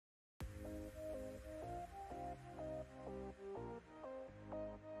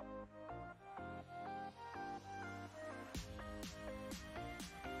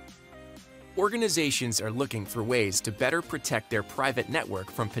Organizations are looking for ways to better protect their private network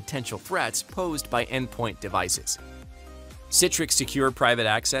from potential threats posed by endpoint devices. Citrix Secure Private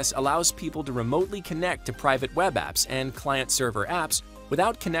Access allows people to remotely connect to private web apps and client-server apps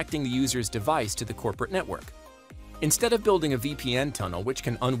without connecting the user's device to the corporate network. Instead of building a VPN tunnel which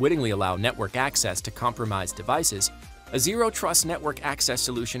can unwittingly allow network access to compromised devices, a zero-trust network access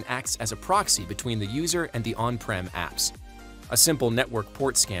solution acts as a proxy between the user and the on-prem apps. A simple network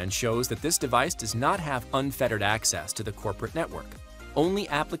port scan shows that this device does not have unfettered access to the corporate network. Only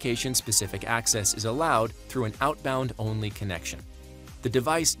application-specific access is allowed through an outbound-only connection. The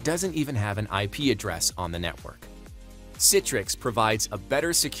device doesn't even have an IP address on the network. Citrix provides a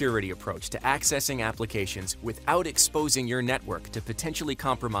better security approach to accessing applications without exposing your network to potentially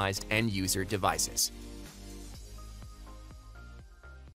compromised end-user devices.